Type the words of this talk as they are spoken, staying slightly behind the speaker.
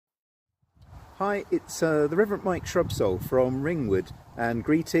Hi, it's the Reverend Mike Shrubsole from Ringwood, and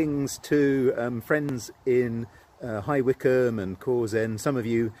greetings to friends in High Wycombe and Cawsend. Some of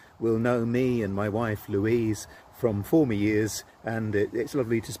you will know me and my wife Louise from former years, and it's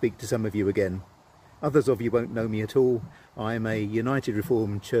lovely to speak to some of you again. Others of you won't know me at all. I'm a United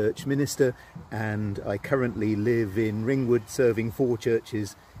Reformed Church minister, and I currently live in Ringwood, serving 4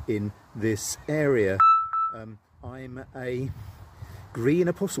 churches in this area. I'm a Green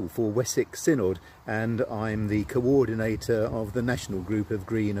Apostle for Wessex Synod, and I'm the coordinator of the national group of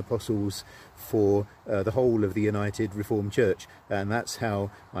Green Apostles for the whole of the United Reformed Church, and that's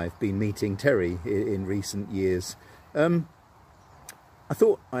how I've been meeting Terry in recent years. I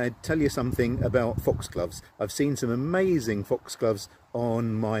thought I'd tell you something about foxgloves. I've seen some amazing foxgloves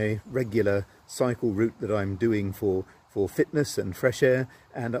on my regular cycle route that I'm doing for fitness and fresh air,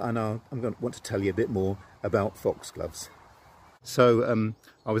 and I'm going to want to tell you a bit more about foxgloves. So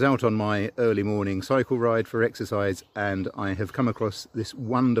I was out on my early morning cycle ride for exercise, and I have come across this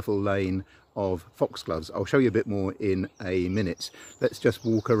wonderful lane of foxgloves. I'll show you a bit more in a minute. Let's just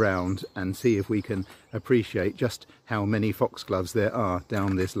walk around and see if we can appreciate just how many foxgloves there are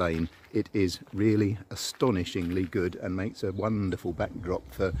down this lane. It is really astonishingly good and makes a wonderful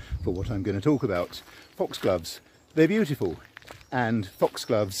backdrop for what I'm going to talk about. Foxgloves, they're beautiful, and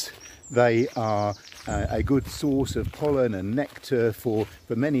foxgloves, they are a good source of pollen and nectar for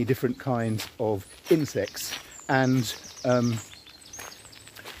many different kinds of insects, and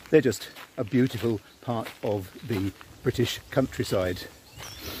they're just a beautiful part of the British countryside.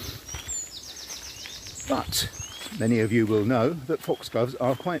 But many of you will know that foxgloves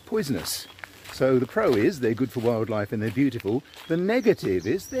are quite poisonous. So the pro is they're good for wildlife and they're beautiful. The negative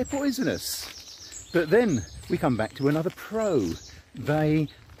is they're poisonous. But then we come back to another pro.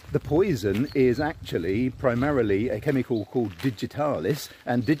 The poison is actually primarily a chemical called digitalis,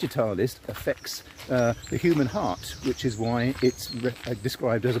 and digitalis affects the human heart, which is why it's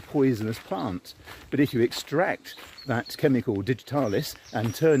described as a poisonous plant. But if you extract that chemical digitalis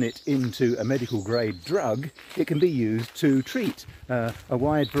and turn it into a medical grade drug, it can be used to treat a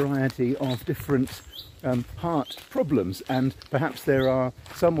wide variety of different heart problems, and perhaps there are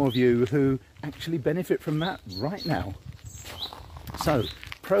some of you who actually benefit from that right now. So,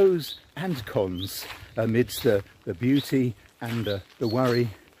 pros and cons amidst the beauty and the worry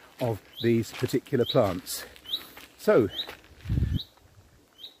of these particular plants. So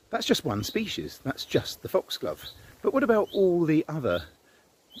that's just one species, that's just the foxglove. But what about all the other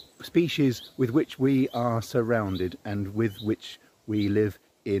species with which we are surrounded and with which we live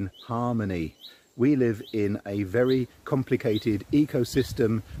in harmony? We live in a very complicated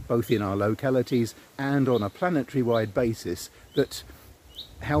ecosystem, both in our localities and on a planetary-wide basis, that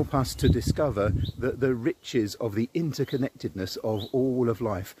help us to discover the riches of the interconnectedness of all of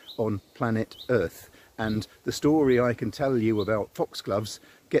life on planet Earth. And the story I can tell you about foxgloves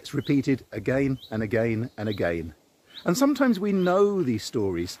gets repeated again and again and again. And sometimes we know these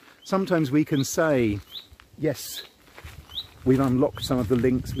stories. Sometimes we can say, yes, we've unlocked some of the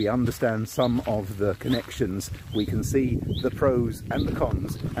links, we understand some of the connections, we can see the pros and the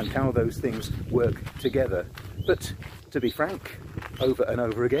cons and how those things work together. But to be frank, over and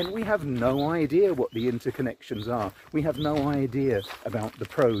over again, we have no idea what the interconnections are. We have no idea about the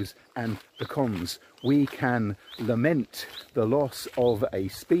pros and the cons. We can lament the loss of a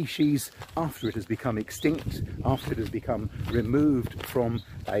species after it has become extinct, after it has become removed from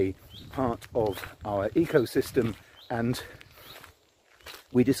a part of our ecosystem, and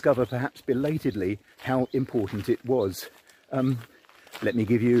we discover perhaps belatedly how important it was. Let me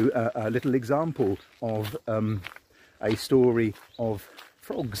give you a little example of a story of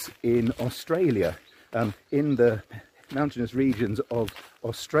frogs in Australia. In the mountainous regions of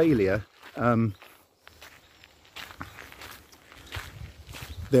Australia,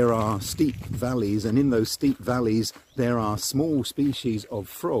 there are steep valleys, and in those steep valleys there are small species of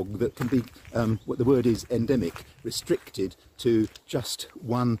frog that can be, what the word is, endemic, restricted to just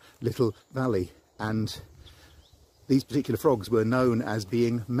one little valley. And these particular frogs were known as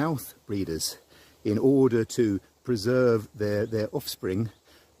being mouth breeders. In order to preserve their offspring,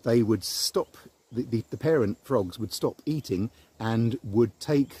 they would stop, the parent frogs would stop eating and would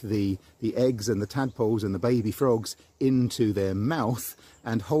take the eggs and the tadpoles and the baby frogs into their mouth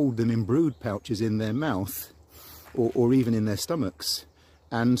and hold them in brood pouches in their mouth, or even in their stomachs.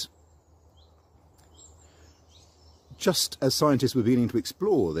 And just as scientists were beginning to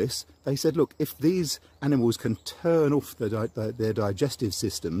explore this, they said, look, if these animals can turn off their digestive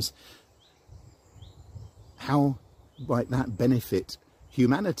systems, how might that benefit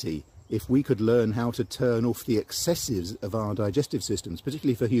humanity? if we could learn how to turn off the excesses of our digestive systems,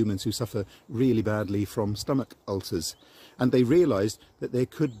 particularly for humans who suffer really badly from stomach ulcers. And they realised that there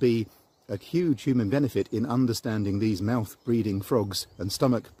could be a huge human benefit in understanding these mouth-breathing frogs and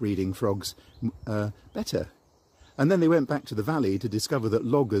stomach-breathing frogs better. And then they went back to the valley to discover that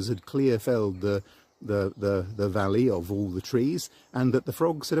loggers had clear-felled the valley of all the trees, and that the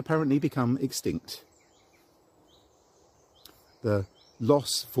frogs had apparently become extinct. The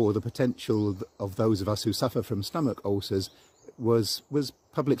loss for the potential of those of us who suffer from stomach ulcers was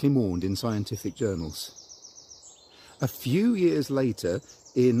publicly mourned in scientific journals. A few years later,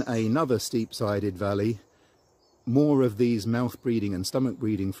 in another steep-sided valley, more of these mouth-breathing and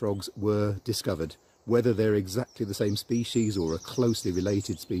stomach-breathing frogs were discovered. Whether they're exactly the same species or a closely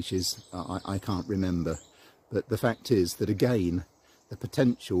related species, I can't remember. But the fact is that, again, the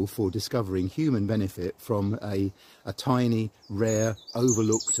potential for discovering human benefit from a tiny, rare,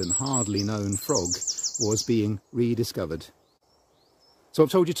 overlooked and hardly known frog was being rediscovered. So I've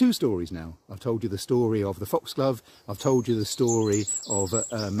told you two stories now. I've told you the story of the foxglove, I've told you the story of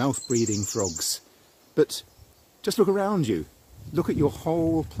mouth-breathing frogs. But just look around you. Look at your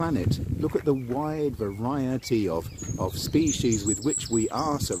whole planet. Look at the wide variety of species with which we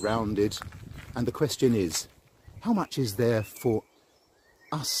are surrounded. And the question is, how much is there for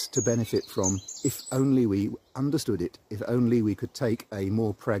us to benefit from if only we understood it, if only we could take a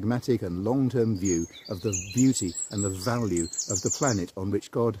more pragmatic and long-term view of the beauty and the value of the planet on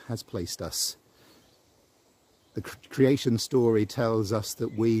which God has placed us. The creation story tells us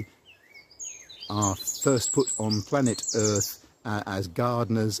that we are first put on planet Earth as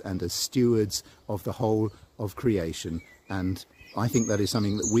gardeners and as stewards of the whole of creation, and I think that is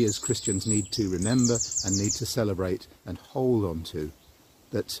something that we as Christians need to remember and need to celebrate and hold on to.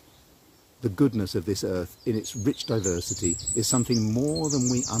 That the goodness of this earth in its rich diversity is something more than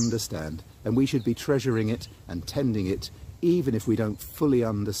we understand, and we should be treasuring it and tending it even if we don't fully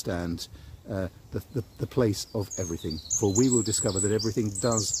understand the place of everything. For we will discover that everything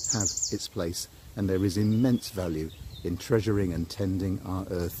does have its place, and there is immense value in treasuring and tending our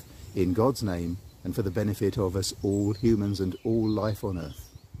earth in God's name and for the benefit of us all humans and all life on earth.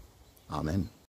 Amen.